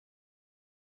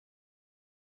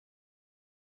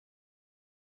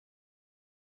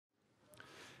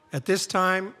At this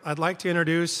time, I'd like to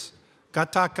introduce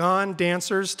Gaawt'ak aan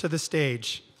dancers to the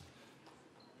stage.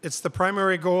 It's the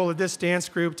primary goal of this dance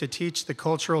group to teach the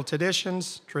cultural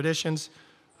traditions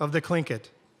of the Tlingit.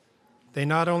 They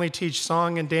not only teach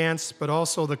song and dance, but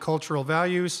also the cultural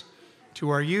values to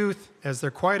our youth, as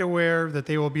they're quite aware that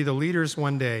they will be the leaders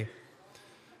one day.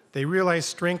 They realize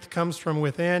strength comes from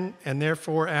within and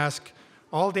therefore ask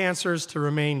all dancers to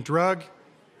remain drug,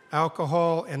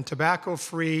 alcohol, and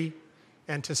tobacco-free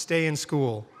and to stay in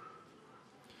school.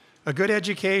 A good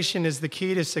education is the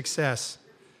key to success.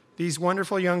 These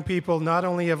wonderful young people not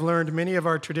only have learned many of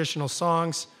our traditional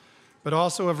songs, but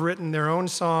also have written their own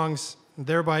songs,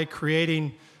 thereby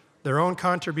creating their own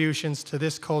contributions to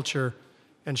this culture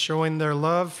and showing their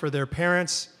love for their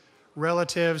parents,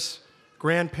 relatives,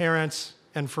 grandparents,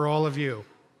 and for all of you.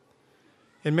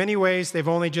 In many ways, they've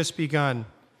only just begun.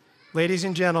 Ladies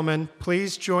and gentlemen,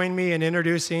 please join me in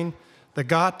introducing the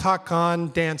Gaawt'ak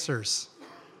aan dancers.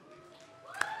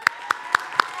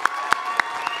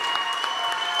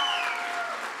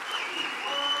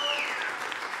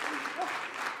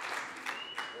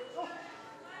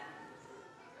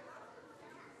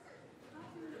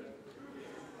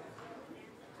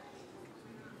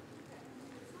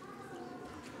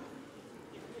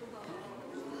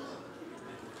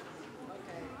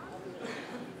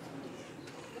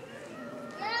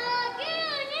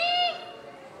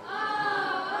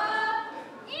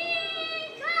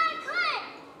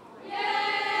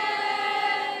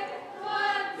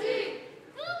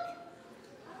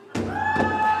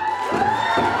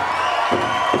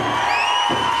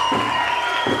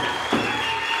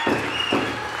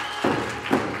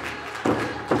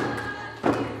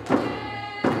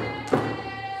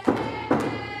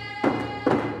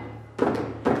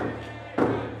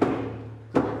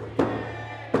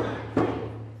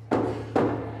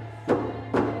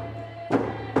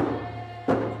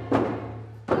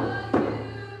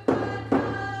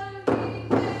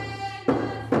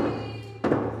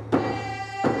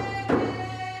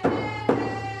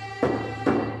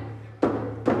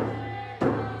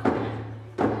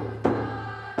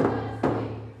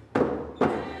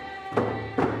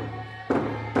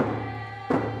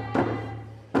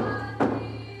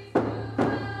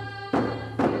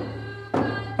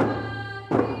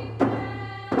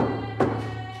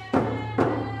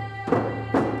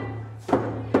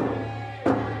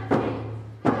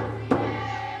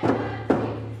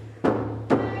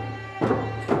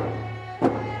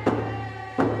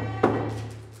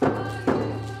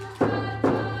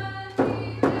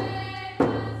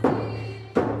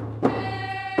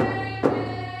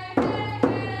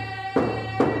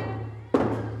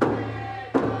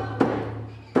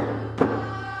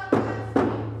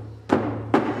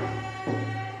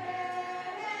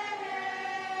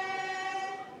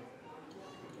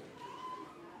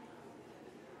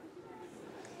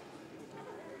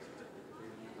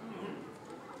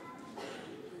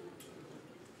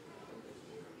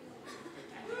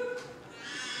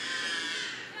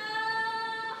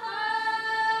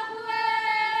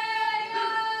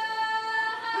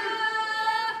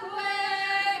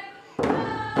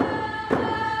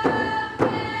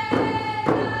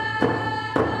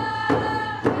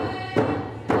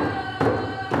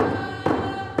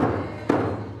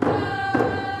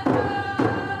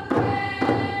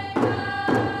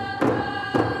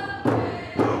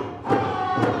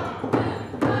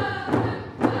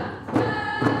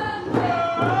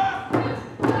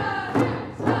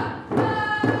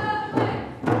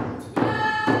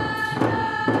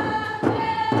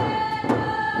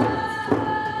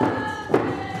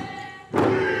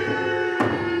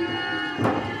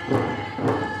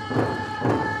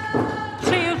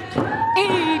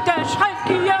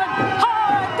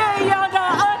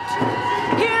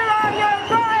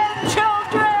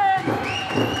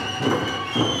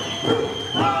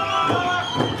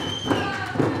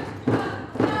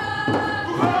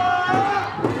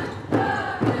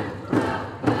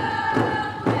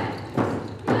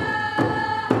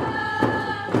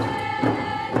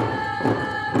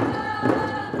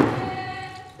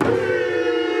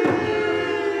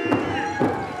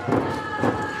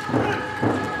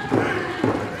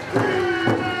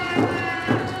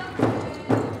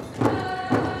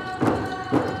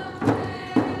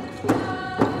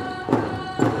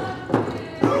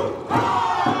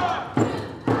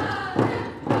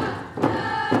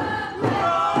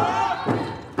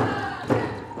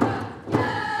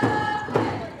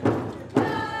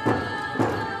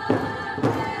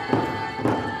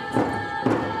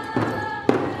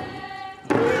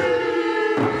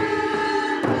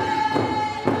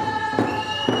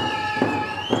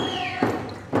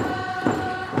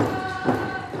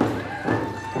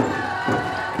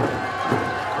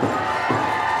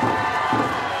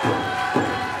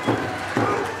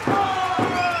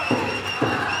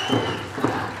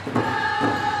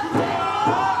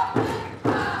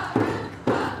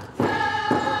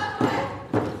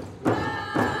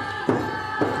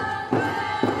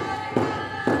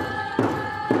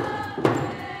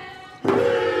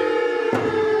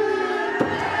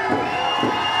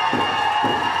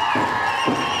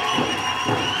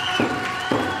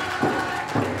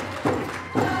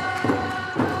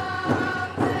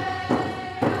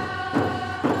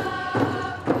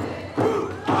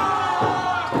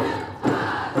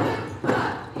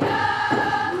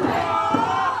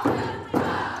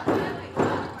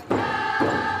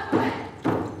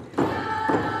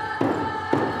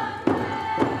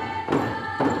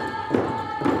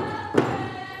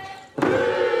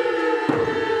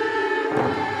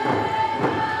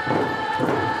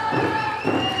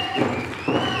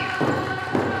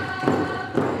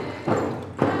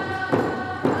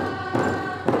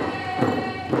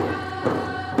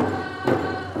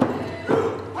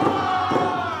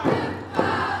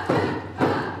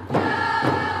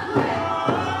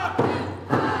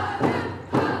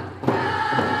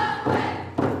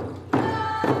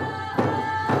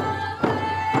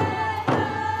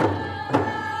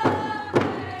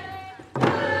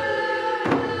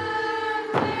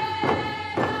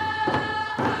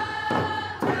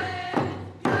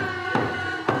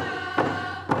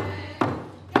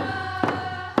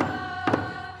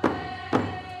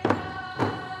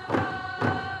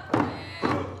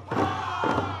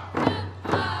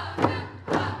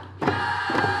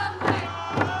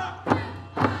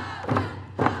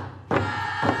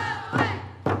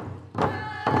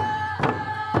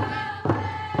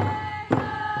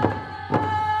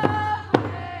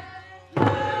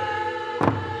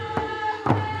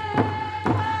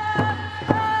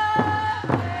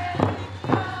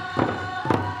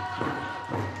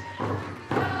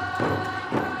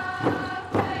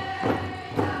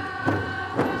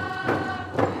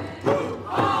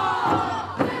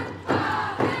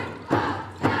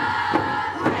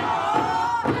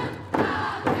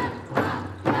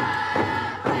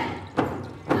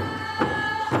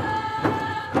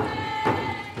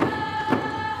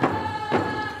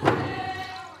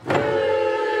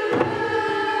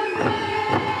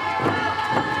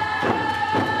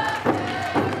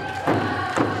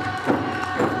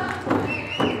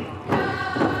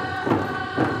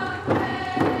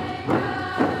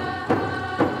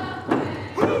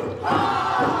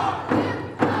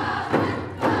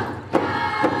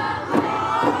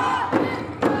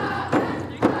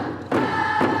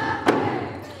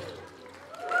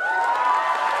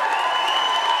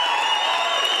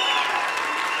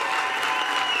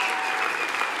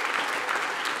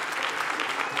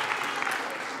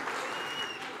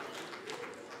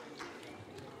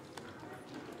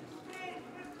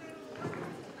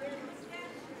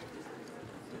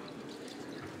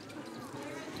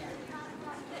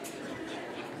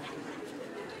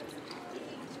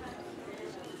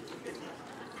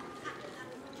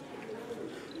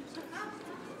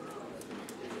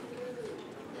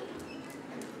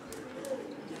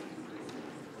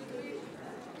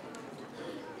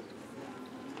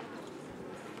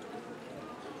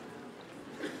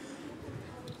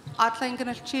 The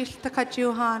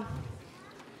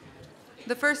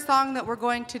first song that we're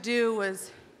going to do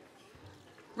was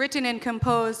written and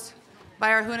composed by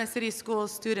our Hoonah City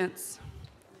Schools students.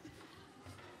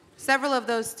 Several of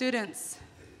those students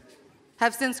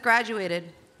have since graduated,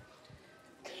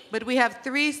 but we have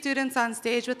 3 students on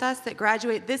stage with us that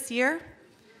graduate this year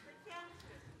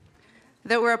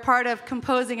that were a part of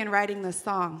composing and writing this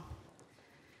song.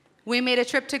 We made a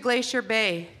trip to Glacier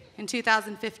Bay in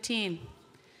 2015,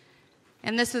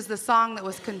 and this is the song that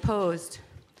was composed.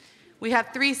 We have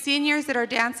 3 seniors that are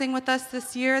dancing with us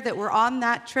this year that were on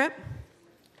that trip.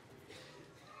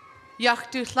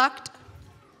 Gaawt'ak,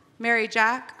 Mary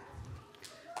Jack.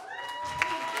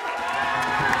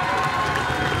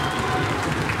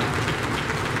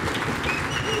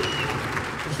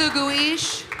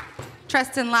 Tluguish,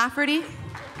 Treston Lafferty.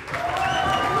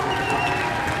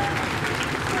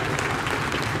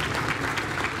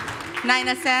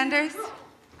 Nina Sanders.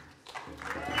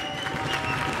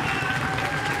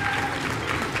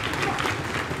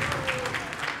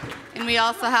 And we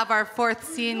also have our 4th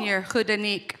senior,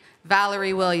 Hudanik,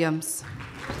 Valerie Williams.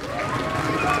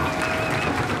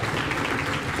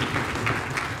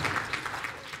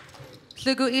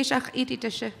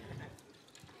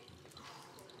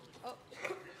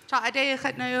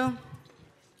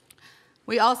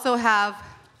 We also have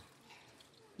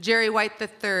Jerry White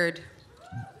III,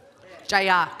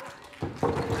 Jayak.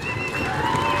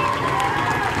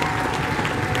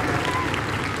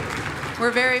 We're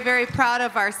very, very proud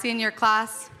of our senior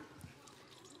class.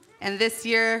 And this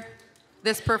year,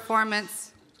 this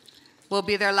performance will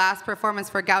be their last performance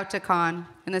for Gaawt'ak aan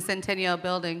in the Centennial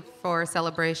Building for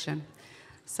celebration.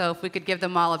 So if we could give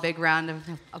them all a big round of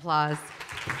applause.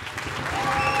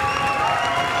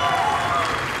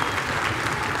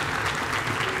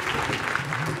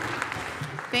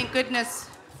 Thank goodness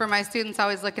for my students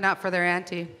always looking out for their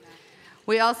auntie.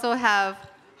 We also have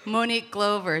Monique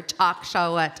Glover, Chak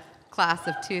Shawat, class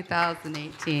of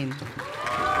 2018.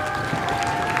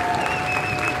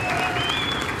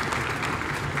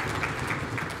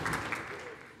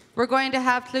 We're going to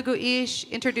have Tluguish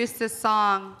introduce this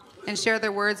song and share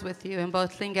their words with you in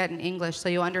both Tlingit and English so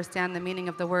you understand the meaning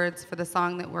of the words for the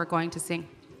song that we're going to sing.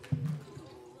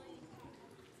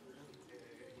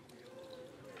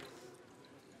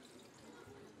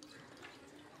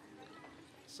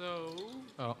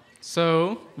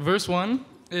 So verse 1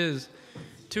 is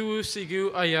Tu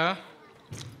sigu aya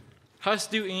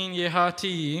hasdu in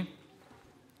yehati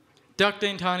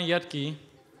dakdain tani yatki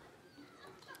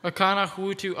akana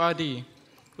hutu adi,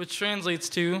 which translates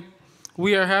to,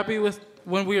 we are happy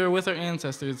when we are with our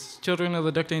ancestors, children of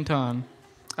the Dakdain Tan,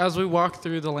 as we walk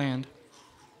through the land.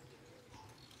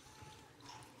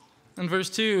 And verse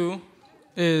 2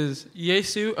 is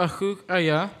Yesu achuk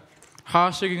aya ha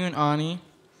shagun ani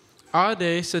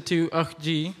ade satu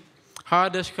achji ha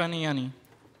deshkaniani,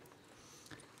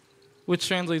 which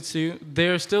translates to, they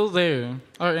are still there,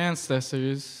 our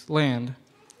ancestors' land.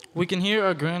 We can hear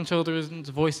our grandchildren's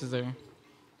voices there.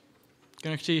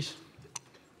 Gaawt'ak.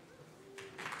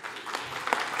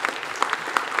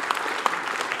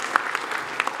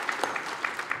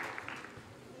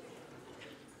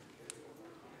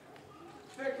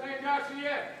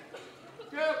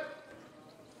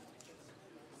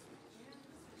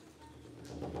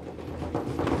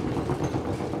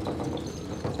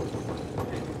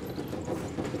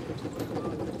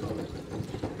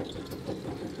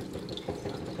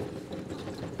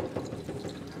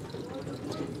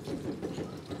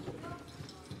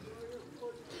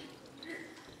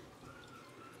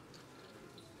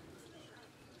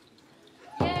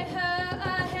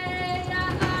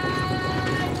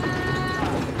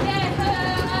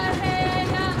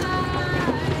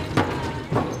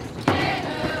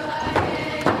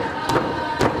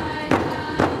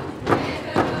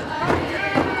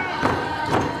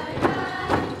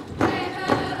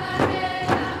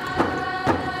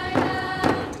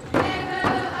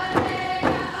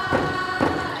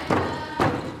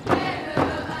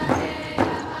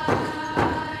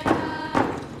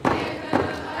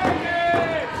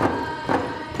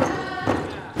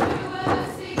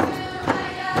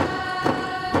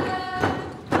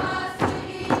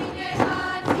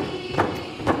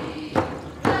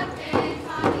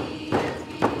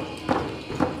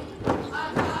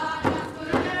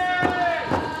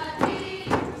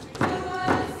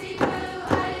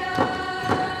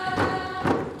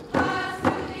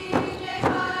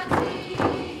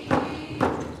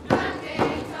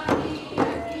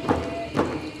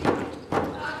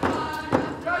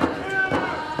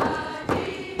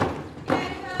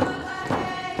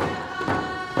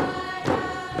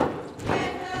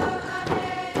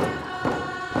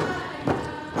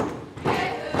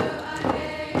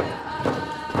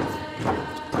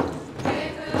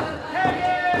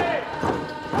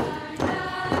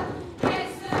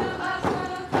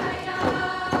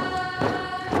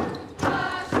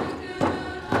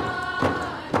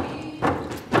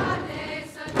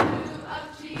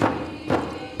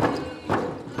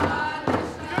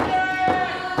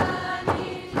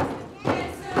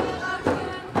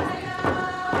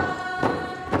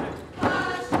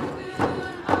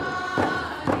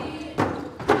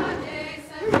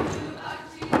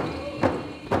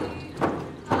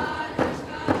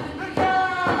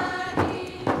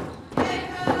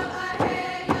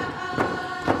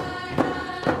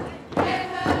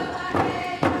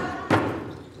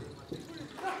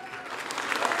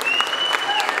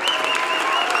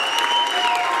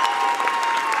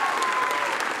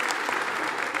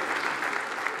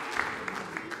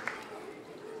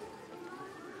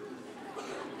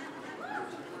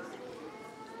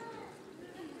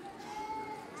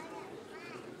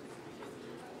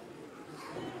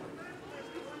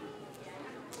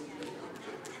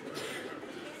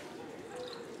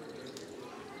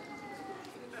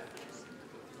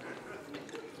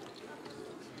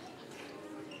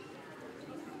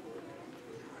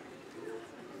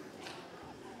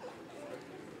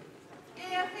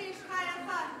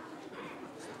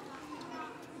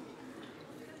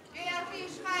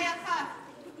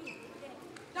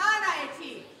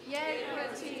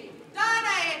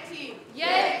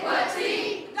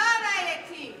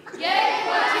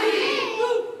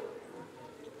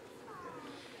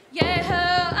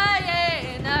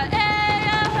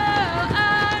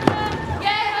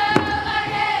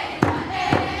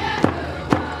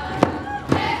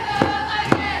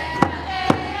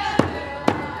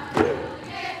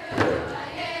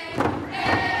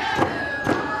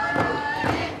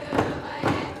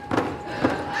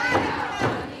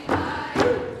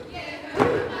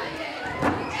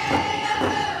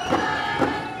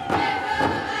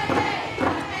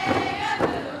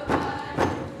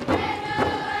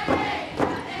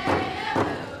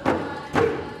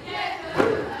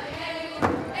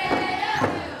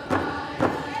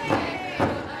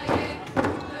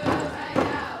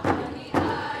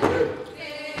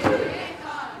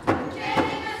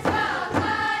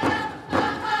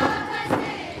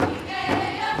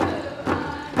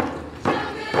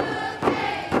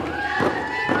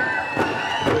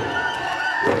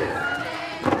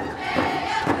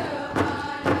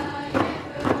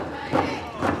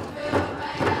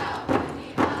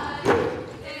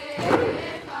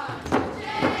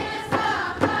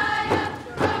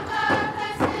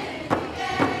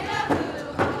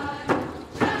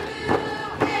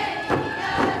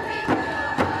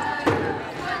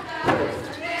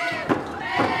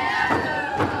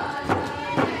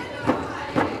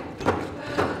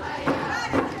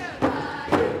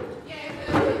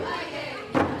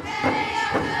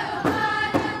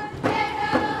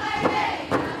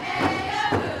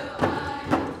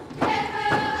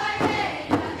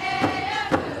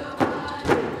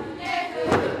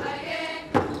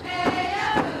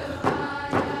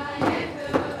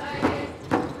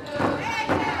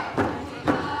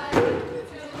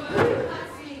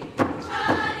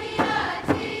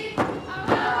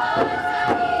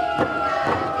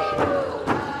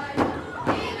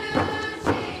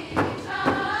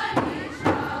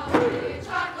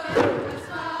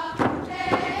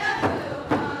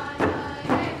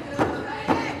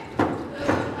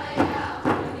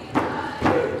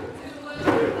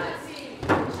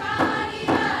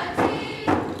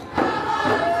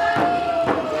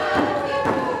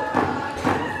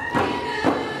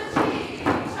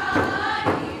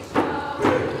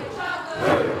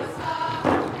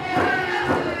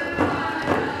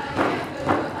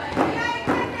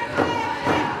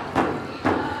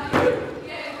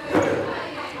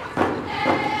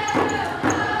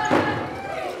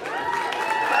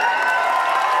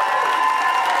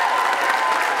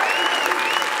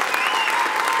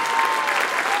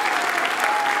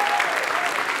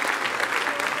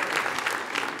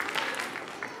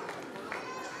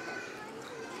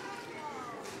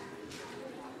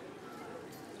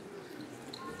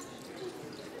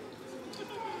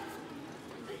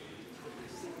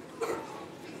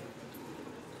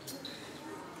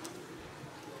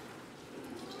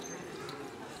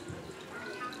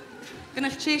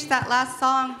 Gnashish, that last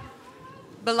song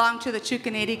belonged to the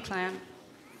Chukanady clan.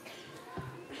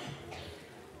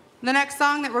 The next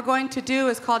song that we're going to do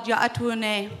is called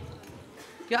Ya'atwune.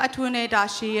 Ya'atwune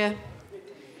Dashiye.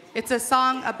 It's a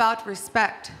song about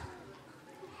respect.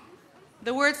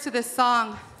 The words to this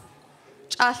song,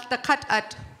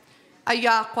 Gaawt'ak aan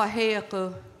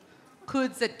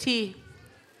kudzati.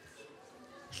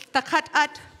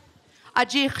 Gaawt'ak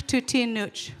ajich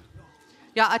tutinuch.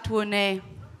 Ya'atwune.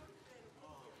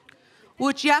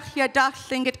 Wujyach yadach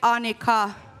Tlingit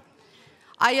anika.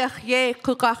 Ayach ye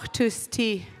kugach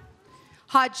tusti.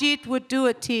 Hajit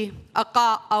wuduati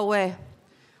aka awe.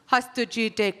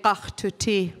 Hastuji de gach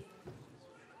tuti.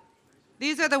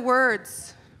 These are the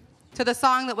words to the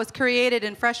song that was created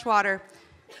in Freshwater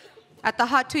at the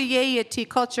Hatuyeyati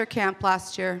culture camp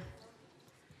last year.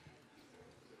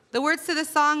 The words to the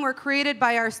song were created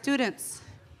by our students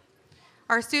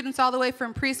all the way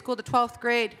from preschool to 12th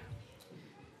grade.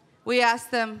 We asked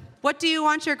them, what do you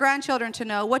want your grandchildren to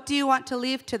know? What do you want to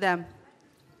leave to them?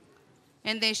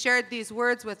 And they shared these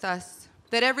words with us,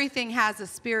 that everything has a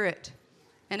spirit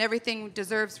and everything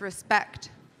deserves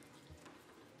respect.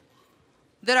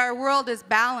 That our world is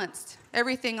balanced.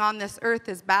 Everything on this earth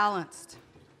is balanced.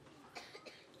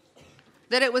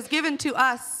 That it was given to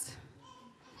us,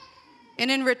 and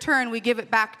in return, we give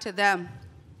it back to them.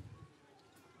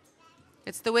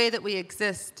 It's the way that we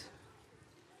exist.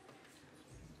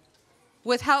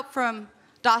 With help from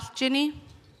Dathjini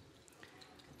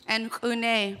and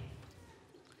Hoonah,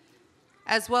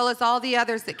 as well as all the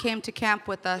others that came to camp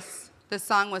with us, this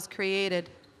song was created.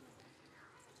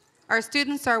 Our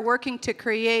students are working to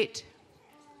create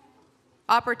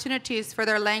opportunities for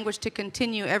their language to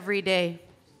continue every day.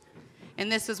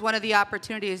 And this is one of the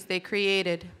opportunities they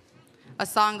created, a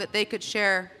song that they could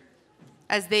share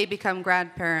as they become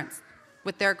grandparents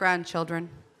with their grandchildren.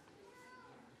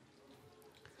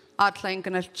 Atlang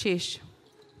Gnashish.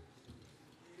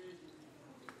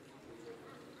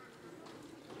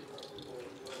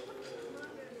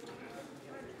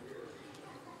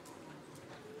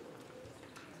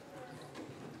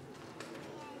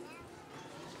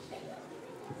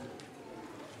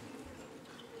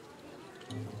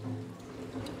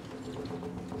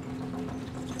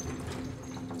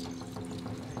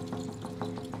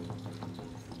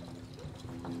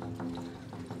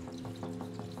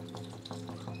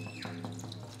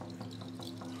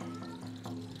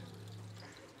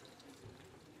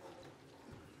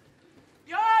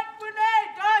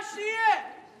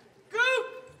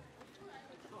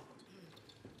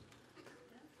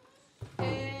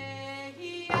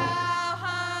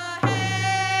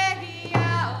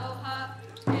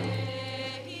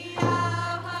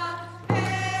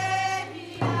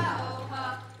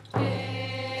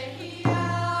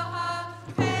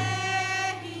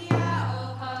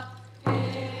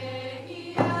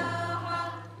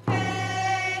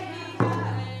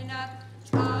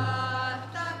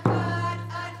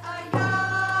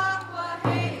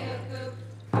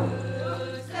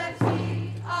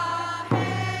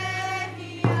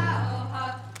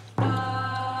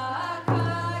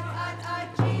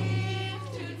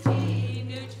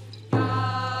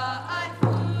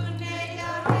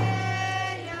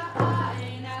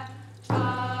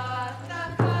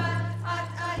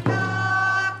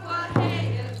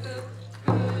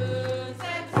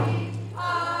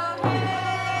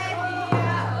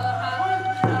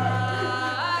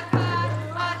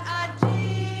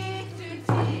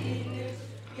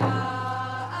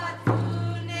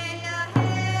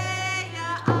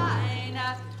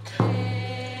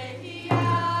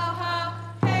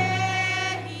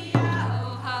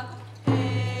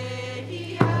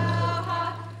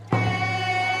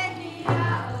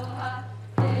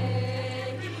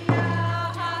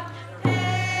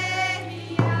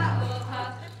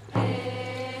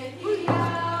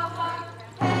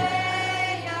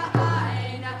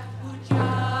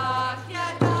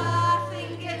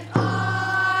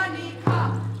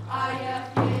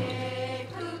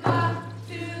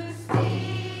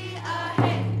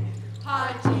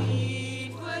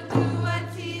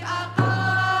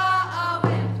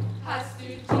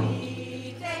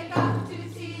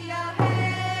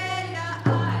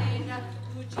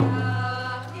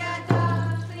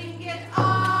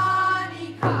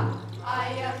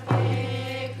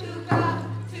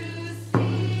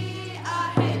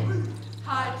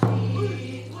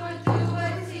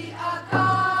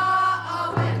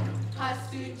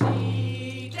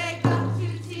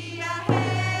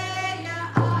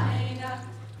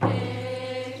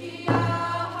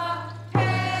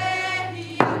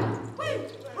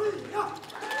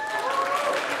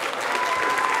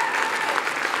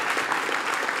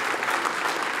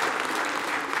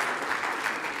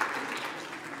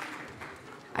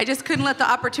 I just couldn't let the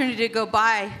opportunity go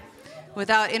by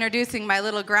without introducing my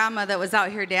little grandma that was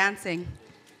out here dancing.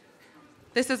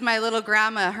 This is my little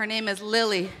grandma. Her name is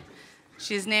Lily.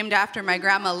 She's named after my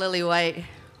grandma, Lily White.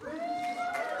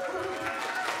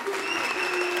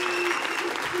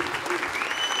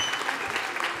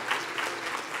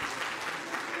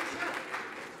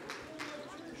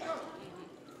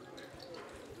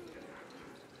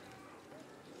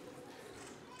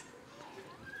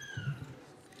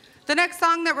 The next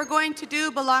song that we're going to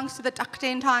do belongs to the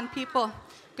Gaawt'ak aan people.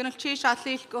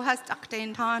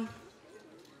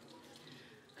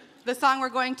 The song we're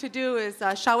going to do is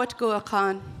Gaawt'ak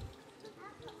aan.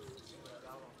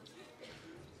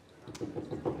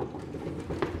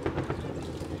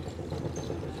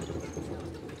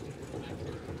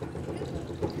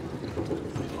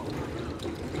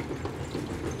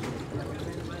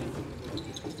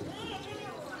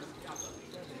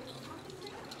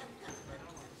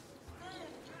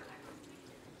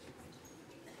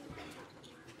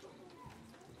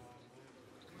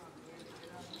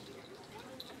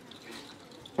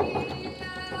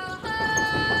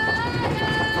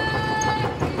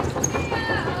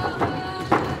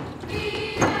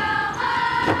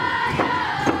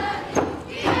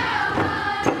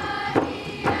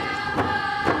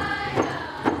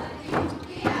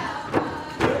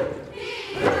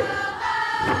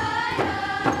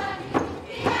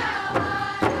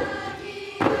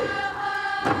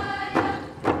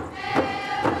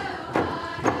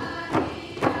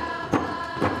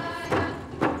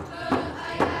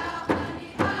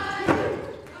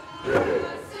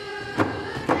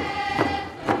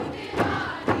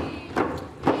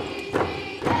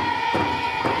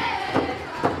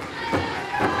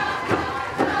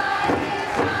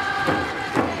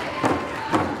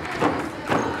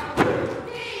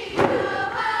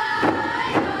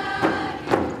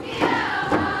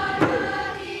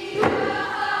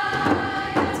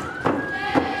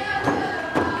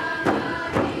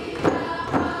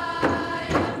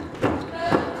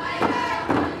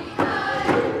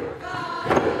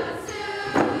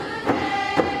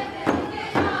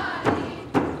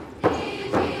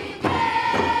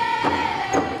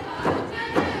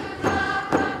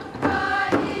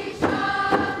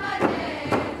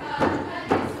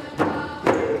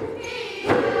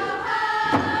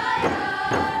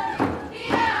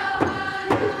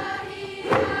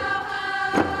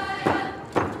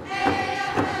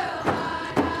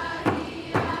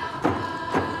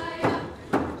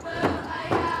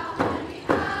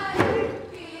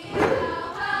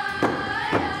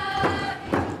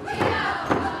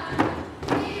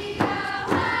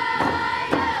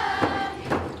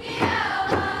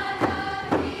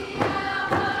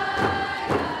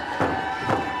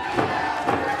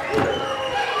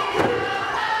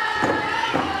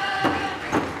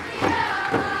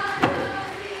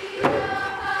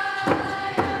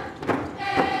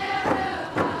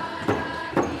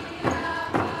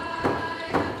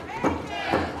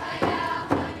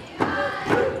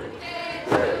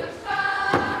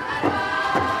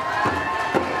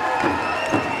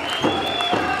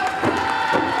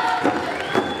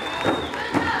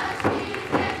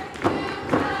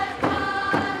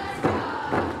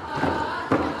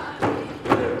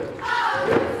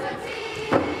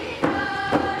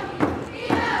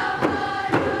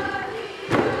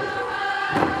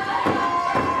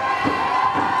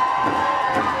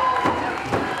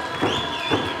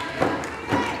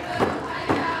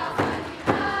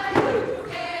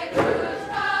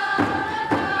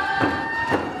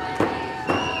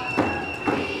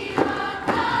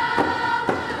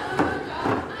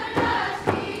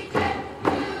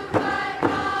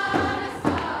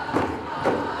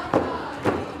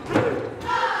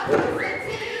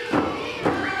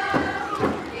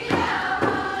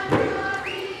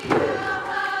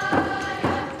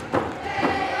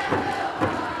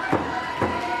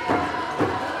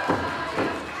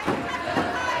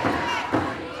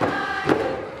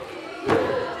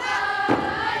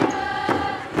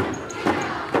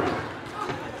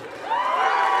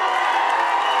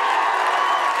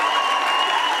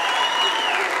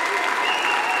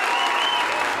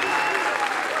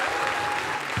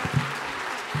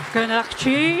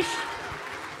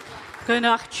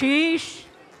 Gunach cheese.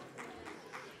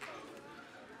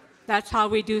 That's how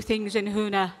we do things in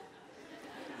Hoonah.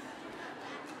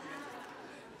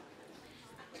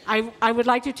 I would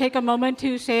like to take a moment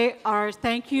to say our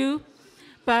thank you,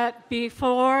 but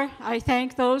before I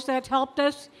thank those that helped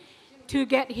us to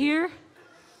get here,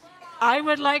 I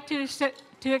would like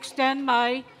to extend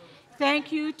my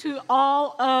thank you to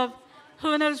all of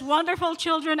Hoonah's wonderful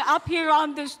children up here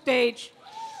on this stage.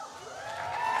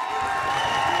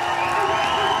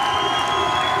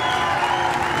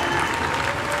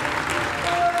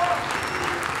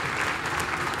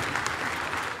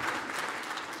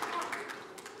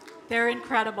 They're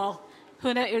incredible.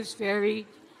 Hoonah is very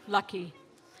lucky.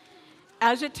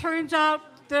 As it turns out,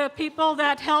 the people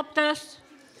that helped us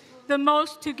the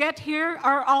most to get here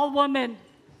are all women.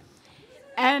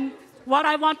 And what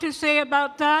I want to say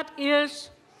about that is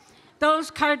those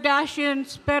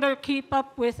Kardashians better keep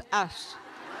up with us.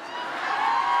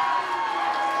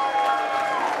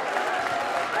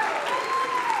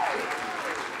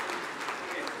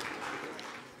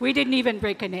 We didn't even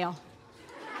break a nail.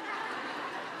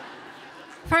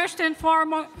 First and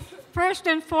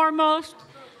foremost,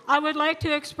 I would like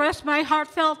to express my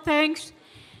heartfelt thanks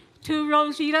to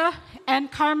Rosita and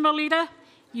Carmelita.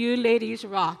 You ladies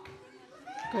rock.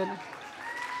 Good.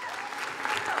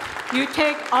 You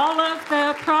take all of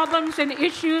the problems and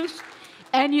issues,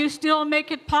 and you still make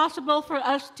it possible for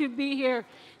us to be here.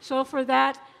 So for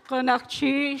that, thank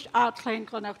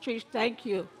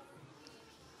you.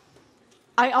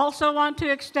 I also want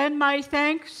to extend my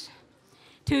thanks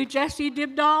to Jessie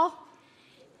Dibdall,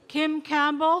 Kim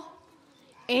Campbell,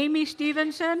 Amy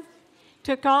Stevenson,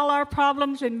 took all our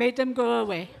problems and made them go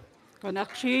away.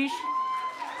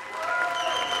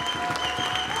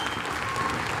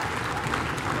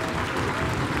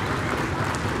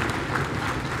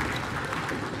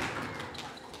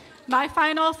 My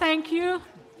final thank you.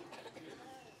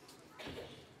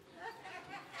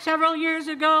 Several years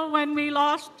ago, when we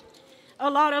lost a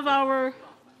lot of our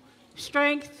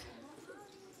strength,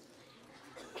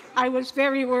 I was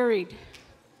very worried.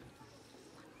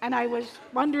 And I was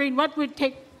wondering what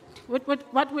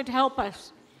would help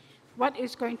us? What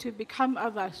is going to become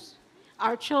of us?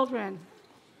 Our children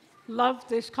love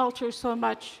this culture so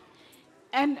much.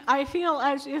 And I feel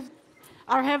as if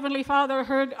our Heavenly Father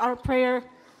heard our prayer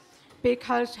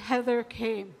because Heather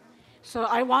came. So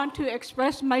I want to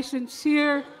express my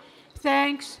sincere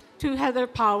thanks to Heather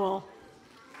Powell.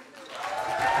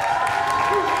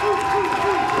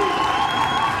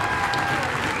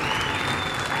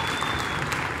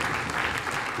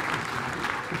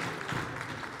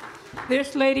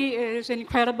 This lady is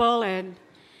incredible, and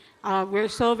we're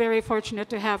so very fortunate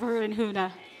to have her in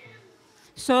Hoonah.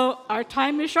 So our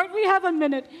time is short. We have a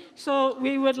minute. So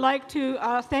we would like to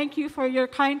thank you for your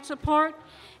kind support,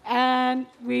 and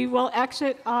we will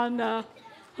exit on the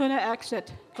Hoonah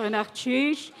exit.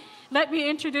 Let me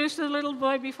introduce the little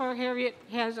boy before Harriet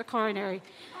has a coronary.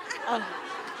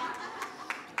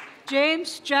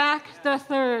 James Jack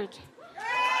III.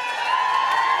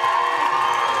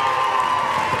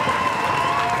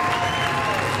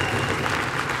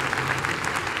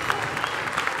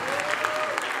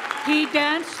 He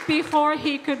danced before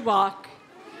he could walk.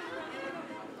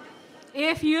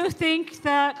 If you think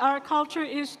that our culture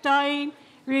is dying,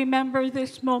 remember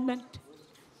this moment.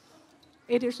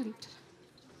 It isn't.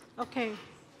 Okay,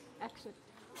 exit.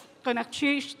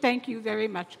 Konakshish, thank you very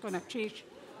much, Konakshish.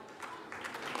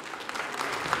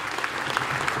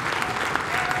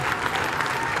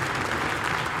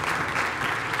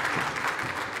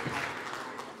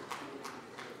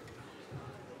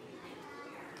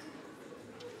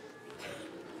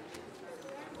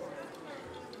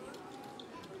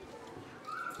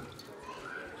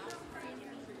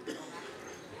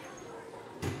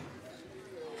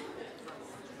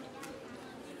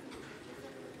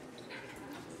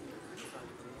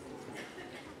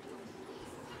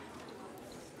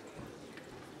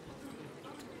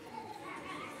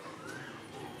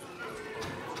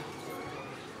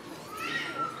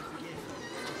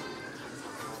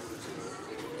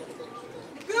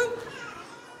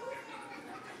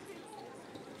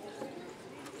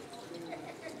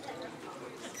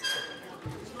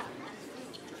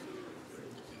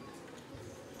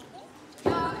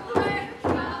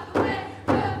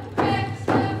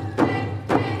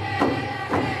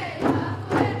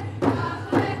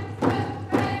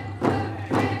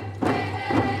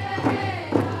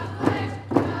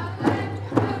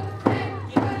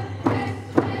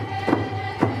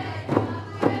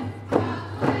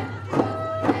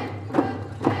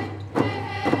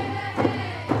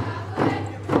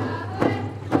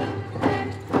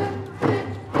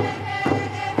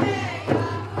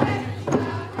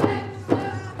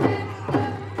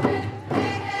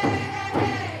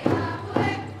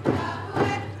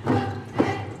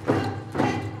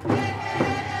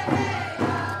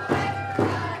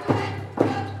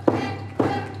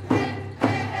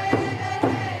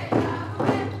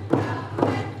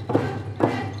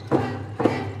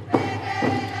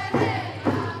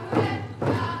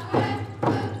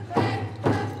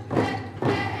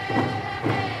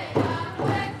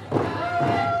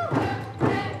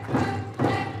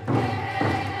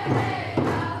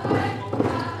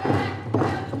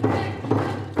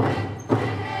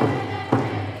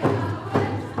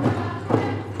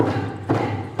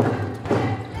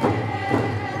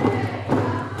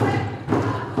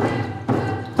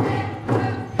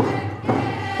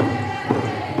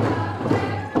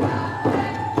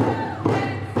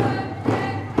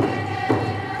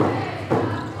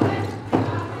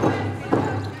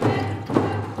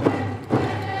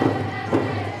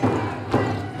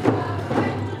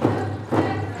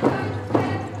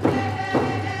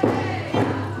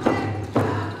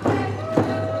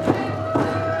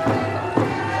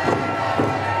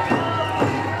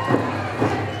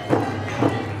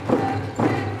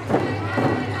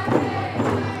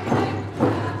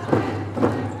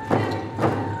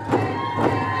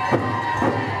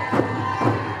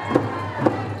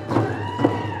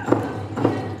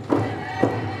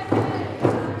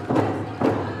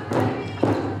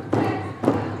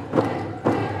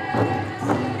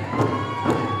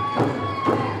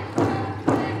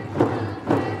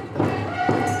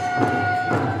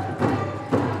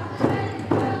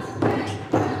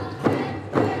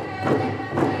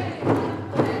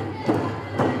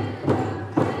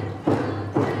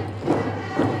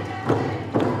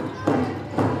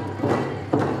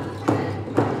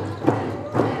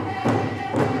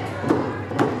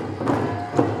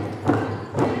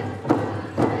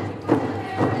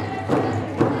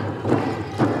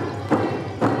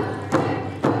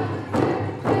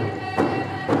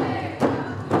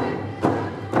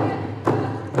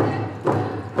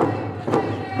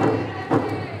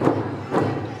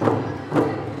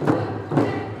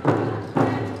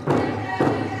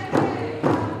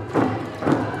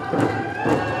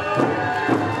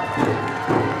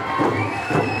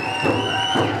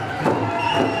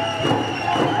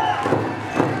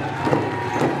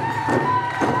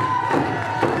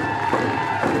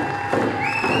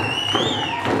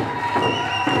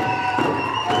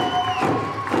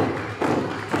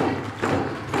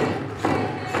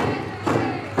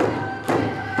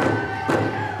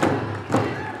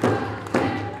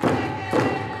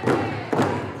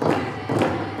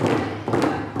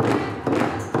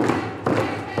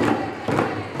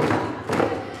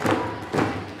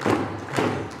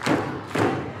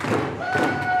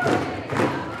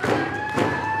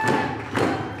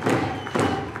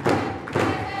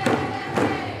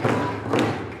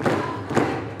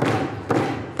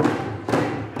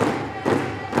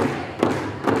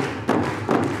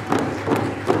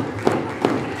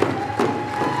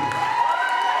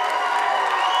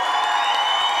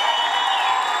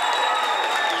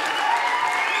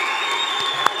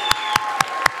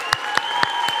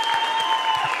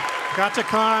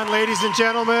 Gaawt'ak aan, ladies and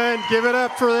gentlemen, give it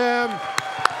up for them.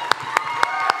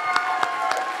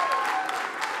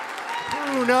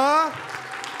 Hoonah.